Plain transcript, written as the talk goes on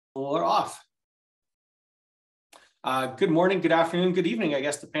We're off. Good morning, good afternoon, good evening, I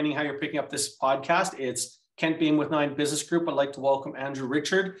guess, depending how you're picking up this podcast. It's Kent Bain with Nine Business Group. I'd like to welcome Andrew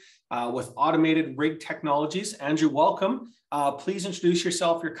Richard with Automated Rig Technologies. Andrew, welcome. Please introduce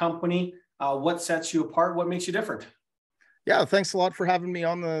yourself, your company, what sets you apart, what makes you different. Yeah, thanks a lot for having me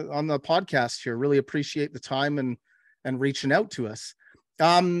on the podcast here. Really appreciate the time and reaching out to us.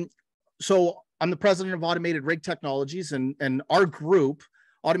 So I'm the president of Automated Rig Technologies, and our group,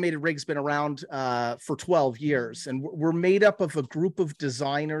 Automated Rig's been around for 12 years, and we're made up of a group of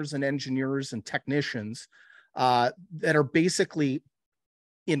designers and engineers and technicians that are basically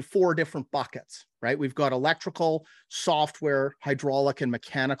in 4 different buckets, right? We've got electrical, software, hydraulic, and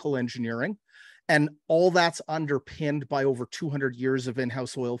mechanical engineering, and all that's underpinned by over 200 years of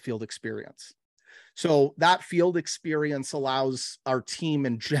in-house oil field experience. So that field experience allows our team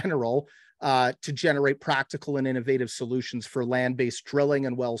in general to generate practical and innovative solutions for land-based drilling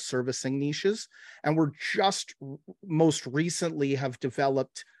and well servicing niches. And we're just most recently have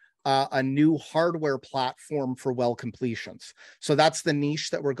developed a new hardware platform for well completions. So that's the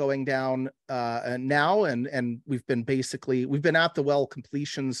niche that we're going down now. And we've been at the well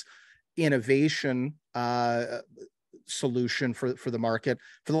completions innovation solution for the market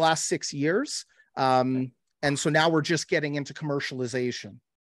for the last 6 years. And so now we're just getting into commercialization.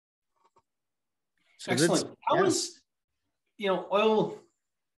 So excellent. How is, oil,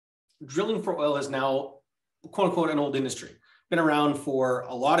 drilling for oil is now, quote unquote, an old industry. Been around for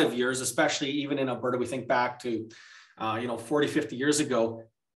a lot of years, especially even in Alberta. We think back to, 40, 50 years ago.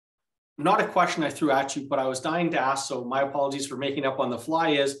 Not a question I threw at you, but I was dying to ask, so my apologies for making up on the fly,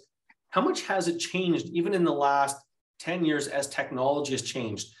 is how much has it changed even in the last 10 years as technology has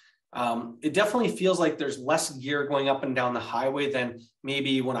changed? It definitely feels like there's less gear going up and down the highway than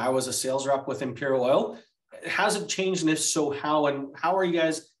maybe when I was a sales rep with Imperial Oil. Has it changed? And if so, how? And how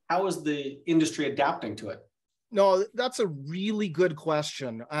is the industry adapting to it? No, that's a really good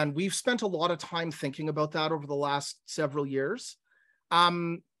question. And we've spent a lot of time thinking about that over the last several years.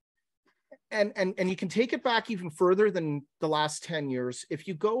 And you can take it back even further than the last 10 years. If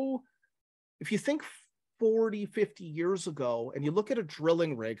you think 40, 50 years ago, and you look at a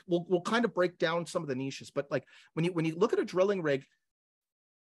drilling rig, we'll kind of break down some of the niches, but like when you look at a drilling rig,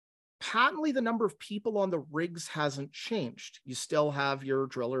 patently the number of people on the rigs hasn't changed. You still have your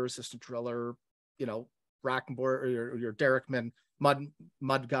driller, assistant driller, rack and bore, or your derrickman, mud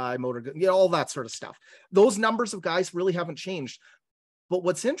guy, motor guy, all that sort of stuff. Those numbers of guys really haven't changed. But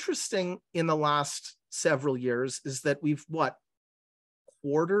what's interesting in the last several years is that we've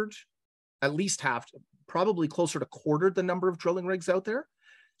quartered, at least half, probably closer to quartered the number of drilling rigs out there.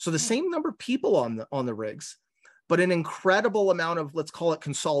 So the same number of people on the rigs, but an incredible amount of, let's call it,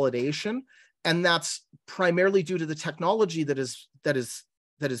 consolidation. And that's primarily due to the technology that has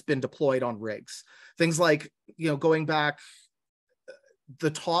been deployed on rigs. Things like, going back, the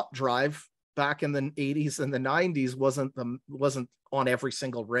top drive back in the 80s and the 90s wasn't on every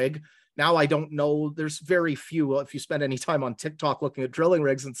single rig. Now, I don't know, there's very few, if you spend any time on TikTok looking at drilling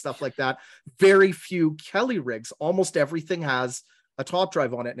rigs and stuff like that, very few Kelly rigs. Almost everything has a top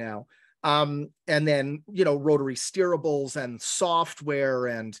drive on it now. And then, rotary steerables and software.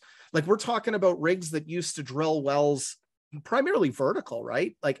 And like, we're talking about rigs that used to drill wells primarily vertical,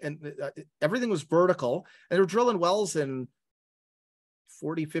 right? Everything was vertical, and they're drilling wells in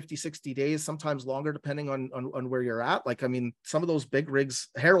 40, 50, 60 days, sometimes longer, depending on where you're at. Some of those big rigs,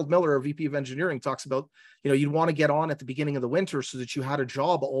 Harold Miller, our VP of engineering, talks about, you'd want to get on at the beginning of the winter so that you had a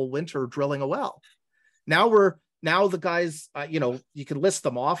job all winter drilling a well. Now the guys, you can list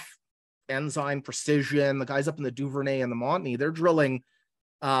them off, Ensign, Precision, the guys up in the Duvernay and the Montney, they're drilling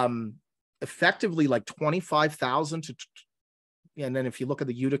effectively like 25,000 to, and then if you look at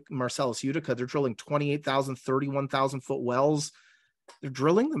the Utica, Marcellus Utica, they're drilling 28,000, 31,000 foot wells. They're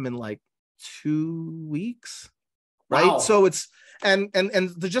drilling them in like 2 weeks, right? Wow. So it's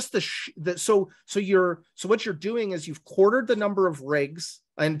so what you're doing is you've quartered the number of rigs,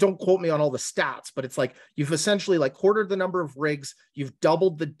 and don't quote me on all the stats, but it's like you've essentially quartered the number of rigs, you've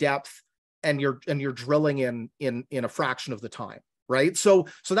doubled the depth, and you're drilling in a fraction of the time. Right. So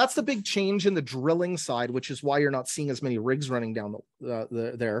that's the big change in the drilling side, which is why you're not seeing as many rigs running down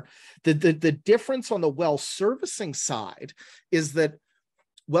there. The difference on the well servicing side is that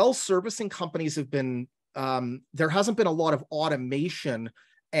well servicing companies have been, there hasn't been a lot of automation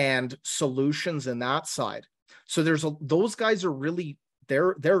and solutions in that side. So those guys are really,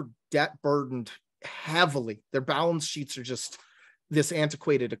 they're debt burdened heavily. Their balance sheets are just this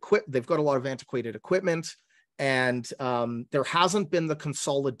antiquated equipment. They've got a lot of antiquated equipment. And there hasn't been the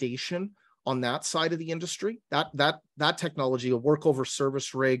consolidation on that side of the industry. That technology, a workover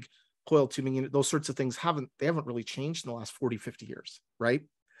service rig, coil tubing unit, those sorts of things haven't really changed in the last 40, 50 years, right?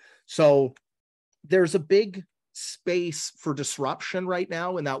 So there's a big space for disruption right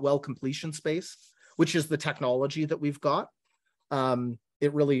now in that well completion space, which is the technology that we've got.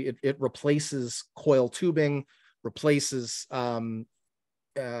 It replaces coil tubing, replaces heavy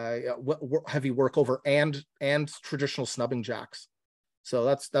workover and traditional snubbing jacks. So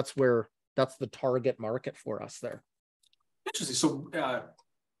that's the target market for us there. Interesting. So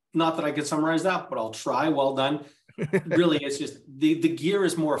not that I could summarize that, but I'll try. Well done. Really, it's just the gear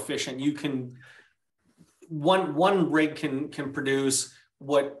is more efficient. You can one rig can produce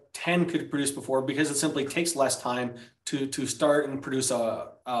what 10 could produce before, because it simply takes less time to start and produce a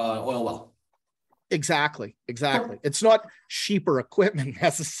oil well. Exactly. It's not cheaper equipment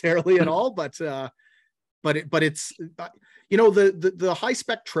necessarily at all, but it's the high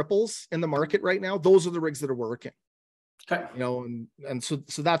spec triples in the market right now. Those are the rigs that are working. Okay. And so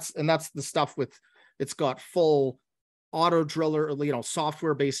that's the stuff with, it's got full auto driller,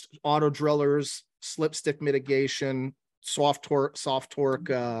 software based auto drillers, slipstick mitigation, soft torque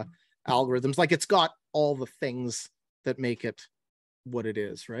algorithms. Like, it's got all the things that make it what it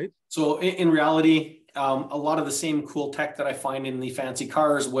is, right? So in reality, a lot of the same cool tech that I find in the fancy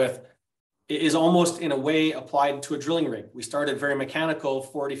cars is almost in a way applied to a drilling rig. We started very mechanical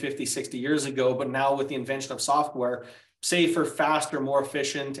 40, 50, 60 years ago, but now with the invention of software, safer, faster, more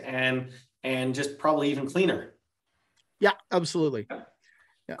efficient, and just probably even cleaner. Yeah, absolutely.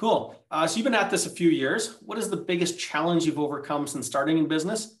 Yeah. Cool. So you've been at this a few years. What is the biggest challenge you've overcome since starting in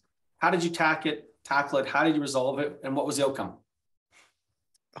business? How did you tackle it? How did you resolve it? And what was the outcome?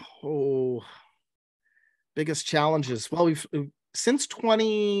 Oh, biggest challenges. Well, we've since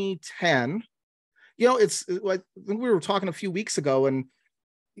 2010, it's like we were talking a few weeks ago, and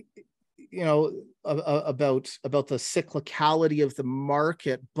about the cyclicality of the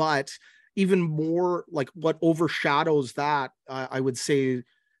market, but even more like what overshadows that, I would say,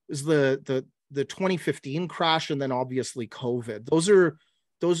 is the 2015 crash, and then obviously COVID. Those are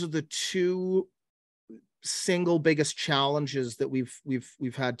the two single biggest challenges that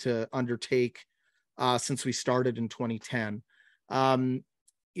we've had to undertake since we started in 2010.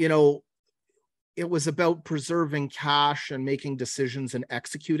 It was about preserving cash and making decisions and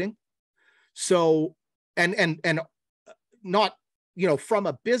executing. So, and not, from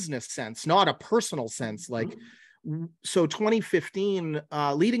a business sense, not a personal sense. Like, so 2015,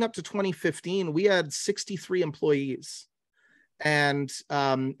 leading up to 2015, we had 63 employees. And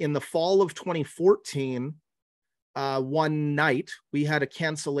in the fall of 2014, one night, we had a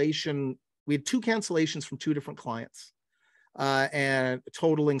cancellation. We had 2 cancellations from 2 different clients, and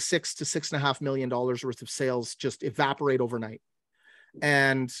totaling $6 to $6.5 million worth of sales just evaporate overnight.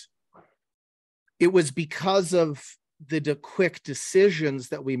 And it was because of the quick decisions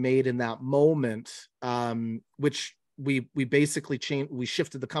that we made in that moment, which we basically changed. We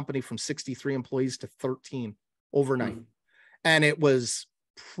shifted the company from 63 employees to 13 overnight. And it was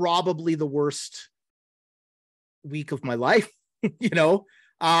probably the worst week of my life, but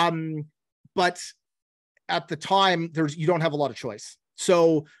at the time you don't have a lot of choice.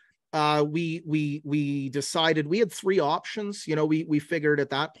 So we decided we had 3 options. We figured at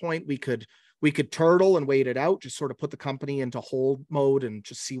that point we could turtle and wait it out, just sort of put the company into hold mode and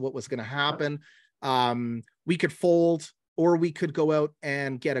just see what was going to happen. We could fold, or we could go out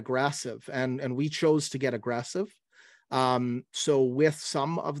and get aggressive. And we chose to get aggressive. So with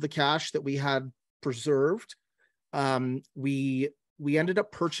some of the cash that we had preserved, we ended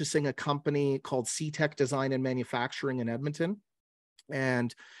up purchasing a company called CTech Design and Manufacturing in Edmonton.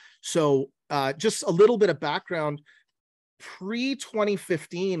 And so just a little bit of background.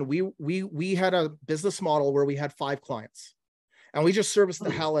 Pre-2015, we had a business model where we had 5 clients, and we just serviced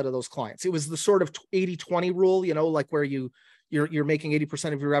the hell out of those clients. It was the sort of 80-20 rule, like where you're making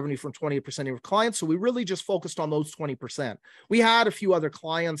 80% of your revenue from 20% of your clients. So we really just focused on those 20%. We had a few other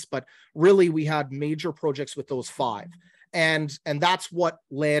clients, but really we had major projects with those 5. And that's what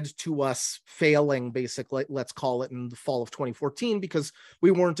led to us failing, basically, let's call it, in the fall of 2014, because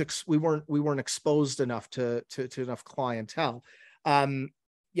we weren't exposed enough to enough clientele.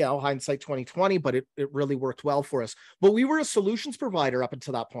 Hindsight 2020, but it really worked well for us. But we were a solutions provider up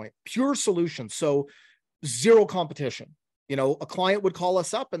until that point, pure solutions. So zero competition. A client would call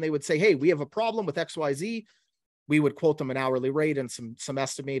us up and they would say, hey, we have a problem with XYZ. We would quote them an hourly rate and some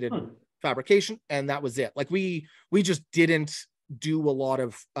estimated fabrication, and that was it. Like we just didn't do a lot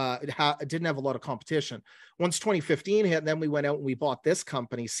of didn't have a lot of competition. Once 2015 hit, then we went out and we bought this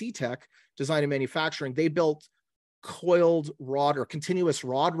company, CTech Design and Manufacturing. They built coiled rod or continuous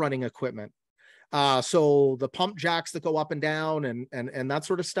rod running equipment So the pump jacks that go up and down and that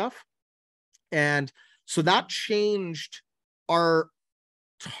sort of stuff. And so that changed our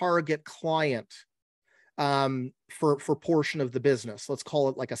target client for portion of the business. Let's call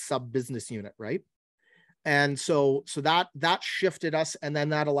it like a sub business unit, right? And so that shifted us, and then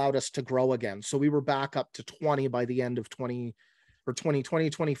that allowed us to grow again. So we were back up to 20 by the end of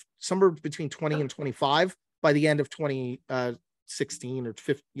 2020, somewhere between 20 and 25 by the end of 2016 or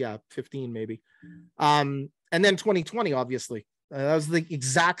 15 maybe. And then 2020, obviously, that was the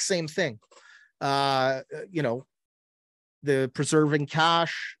exact same thing. The preserving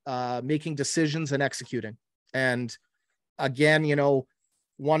cash, making decisions and executing. And again,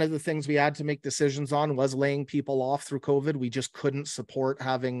 one of the things we had to make decisions on was laying people off through COVID. We just couldn't support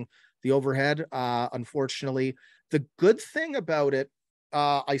having the overhead. Unfortunately, the good thing about it,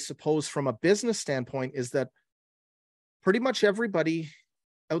 I suppose, from a business standpoint, is that pretty much everybody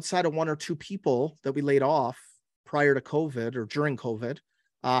outside of one or two people that we laid off prior to COVID or during COVID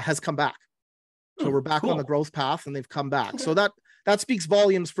has come back. So we're back on the growth path, and they've come back. Okay. So that speaks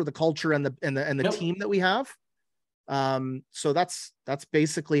volumes for the culture and the team that we have. So that's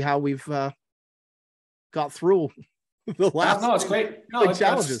basically how we've got through the last. No, it's great. Big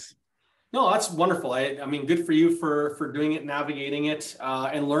challenges. That's wonderful. I mean, good for you for doing it, navigating it,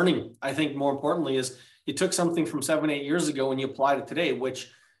 and learning. I think more importantly is you took something from 7-8 years ago and you applied it today, which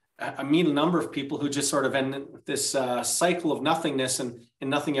I meet a number of people who just sort of end this cycle of nothingness and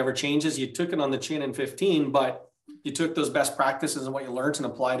nothing ever changes. You took it on the chin in 15, but you took those best practices and what you learned and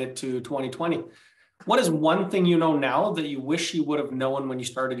applied it to 2020. What is one thing you know now that you wish you would have known when you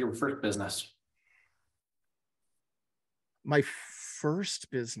started your first business? My first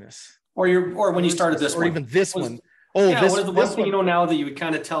business. Or when you started this one. Or even this one. Oh, yeah, what is the one thing you know now that you would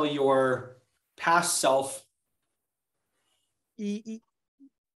kind of tell your past self?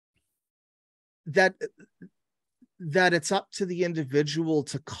 That it's up to the individual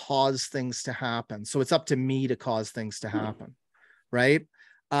to cause things to happen. So it's up to me to cause things to happen, right?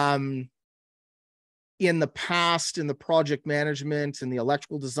 In the past, in the project management and the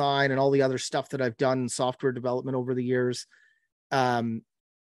electrical design and all the other stuff that I've done in software development over the years,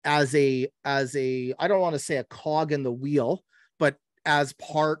 as a I don't want to say a cog in the wheel, but as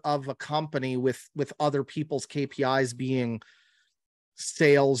part of a company with other people's KPIs being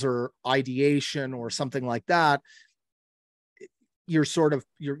sales or ideation or something like that,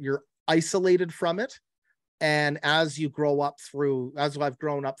 you're isolated from it. And as I've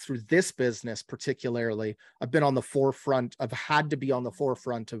grown up through this business, particularly, I've been on the forefront. I've had to be on the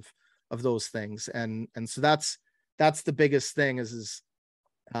forefront of those things. And so that's the biggest thing is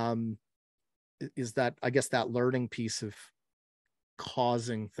that, I guess, that learning piece of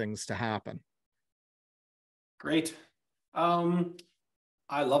causing things to happen. Great.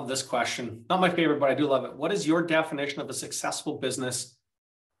 I love this question. Not my favorite, but I do love it. What is your definition of a successful business?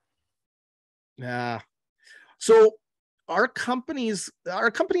 Yeah. So our company has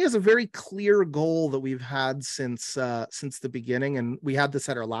a very clear goal that we've had since the beginning. And we had this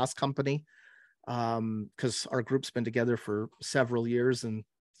at our last company because our group's been together for several years, and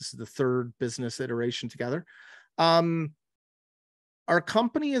this is the third business iteration together. Our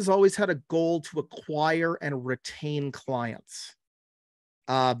company has always had a goal to acquire and retain clients.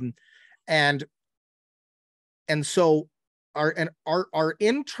 And so our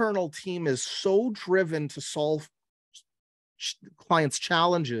internal team is so driven to solve clients'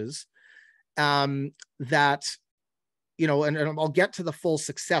 challenges that, and I'll get to the full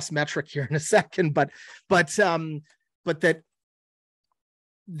success metric here in a second, but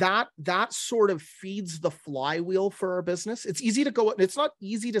that sort of feeds the flywheel for our business. It's easy to go. It's not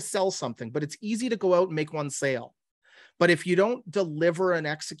easy to sell something, but it's easy to go out and make one sale. But if you don't deliver and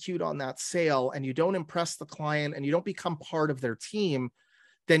execute on that sale, and you don't impress the client, and you don't become part of their team,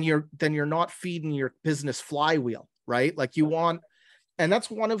 then you're not feeding your business flywheel, right? Like you want, and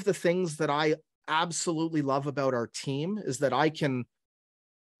that's one of the things that I absolutely love about our team is that I can,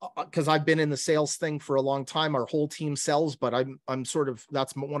 because I've been in the sales thing for a long time. Our whole team sells, but I'm sort of,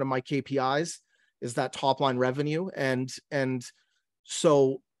 that's one of my KPIs is that top line revenue, and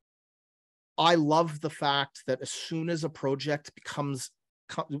so I love the fact that as soon as a project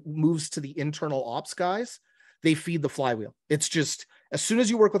moves to the internal ops guys, they feed the flywheel. It's just, as soon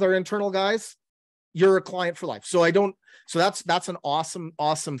as you work with our internal guys, you're a client for life. So that's an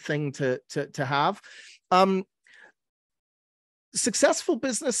awesome thing to have. Successful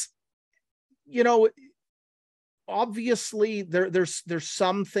business, obviously there's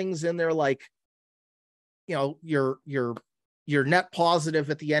some things in there, like, you're net positive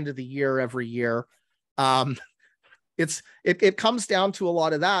at the end of the year every year. it comes down to a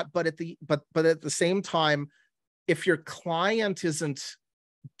lot of that, but at the same time, if your client isn't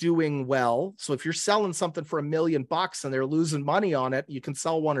doing well, so if you're selling something for $1 million and they're losing money on it, you can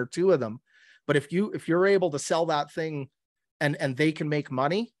sell one or two of them. But if you're able to sell that thing and they can make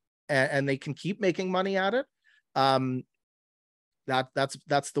money and they can keep making money at it,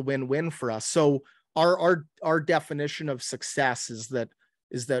 that's the win-win for us. So our definition of success is that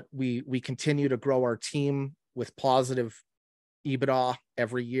we continue to grow our team with positive EBITDA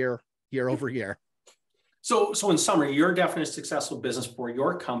every year over year. So in summary, your definition of successful business for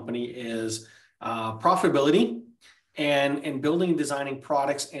your company is profitability and building and designing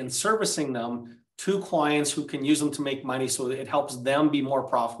products and servicing them to clients who can use them to make money, so that it helps them be more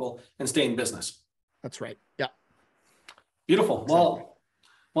profitable and stay in business. That's right. Yeah. Beautiful. Exactly.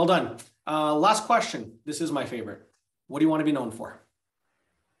 Well done. Last question. This is my favorite. What do you want to be known for?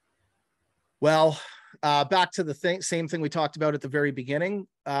 Well, back to the same thing we talked about at the very beginning.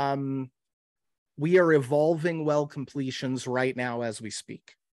 We are evolving well completions right now as we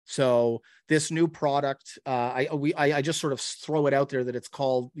speak. So this new product, I just sort of throw it out there that it's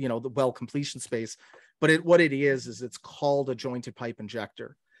called, the well completion space, but what it is it's called a jointed pipe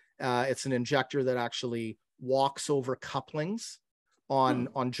injector. It's an injector that actually walks over couplings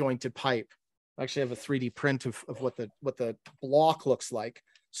on jointed pipe. I actually have a 3D print of what the block looks like.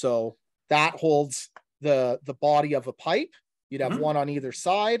 So that holds the body of a pipe. You'd have one on either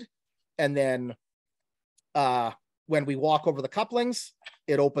side, and then when we walk over the couplings,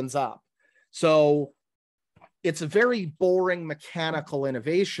 it opens up. So it's a very boring mechanical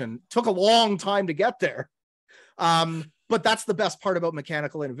innovation. Took a long time to get there. But that's the best part about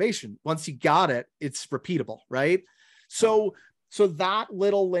mechanical innovation. Once you got it, it's repeatable, right? So that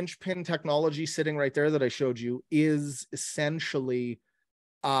little linchpin technology sitting right there that I showed you is essentially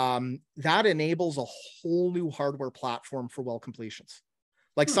that enables a whole new hardware platform for well completions.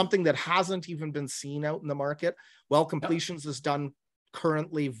 Like something that hasn't even been seen out in the market. Well completions is done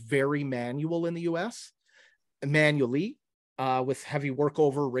currently very manual in the US, manually, with heavy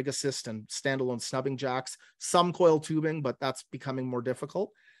workover, rig assist, and standalone snubbing jacks, some coil tubing, but that's becoming more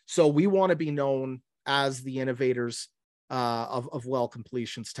difficult. So we want to be known as the innovators of well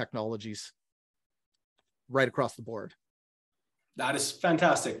completions technologies right across the board. That is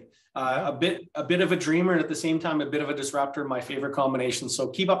fantastic. A bit of a dreamer and at the same time a bit of a disruptor, my favorite combination. So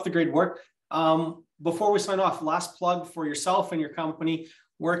keep up the great work. Before we sign off, last plug for yourself and your company.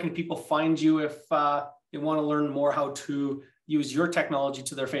 Where can people find you if they want to learn more how to use your technology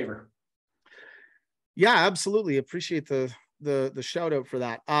to their favor? Yeah, absolutely. Appreciate the shout out for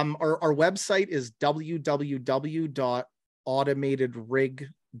that. Our website is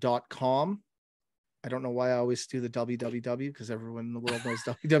www.automatedrig.com. I don't know why I always do the www, because everyone in the world knows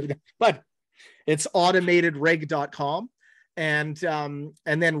www, but it's automatedrig.com. And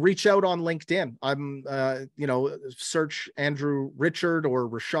then reach out on LinkedIn. I'm, search Andrew Richard or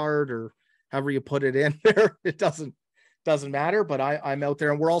Richard or however you put it in there. It doesn't matter, but I'm out there,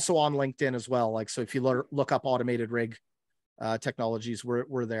 and we're also on LinkedIn as well. Like, so if you look up Automated Rig Technologies,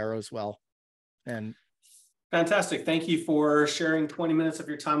 we're there as well. And fantastic. Thank you for sharing 20 minutes of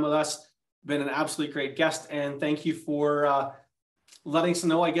your time with us. Been an absolutely great guest, and thank you for letting us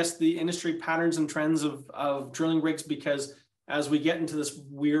know, I guess, the industry patterns and trends of drilling rigs, because as we get into this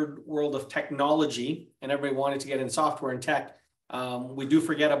weird world of technology and everybody wanting to get in software and tech, we do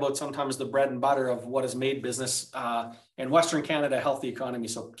forget about sometimes the bread and butter of what has made business in Western Canada a healthy economy.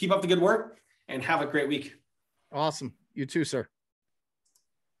 So keep up the good work and have a great week. Awesome. You too, sir.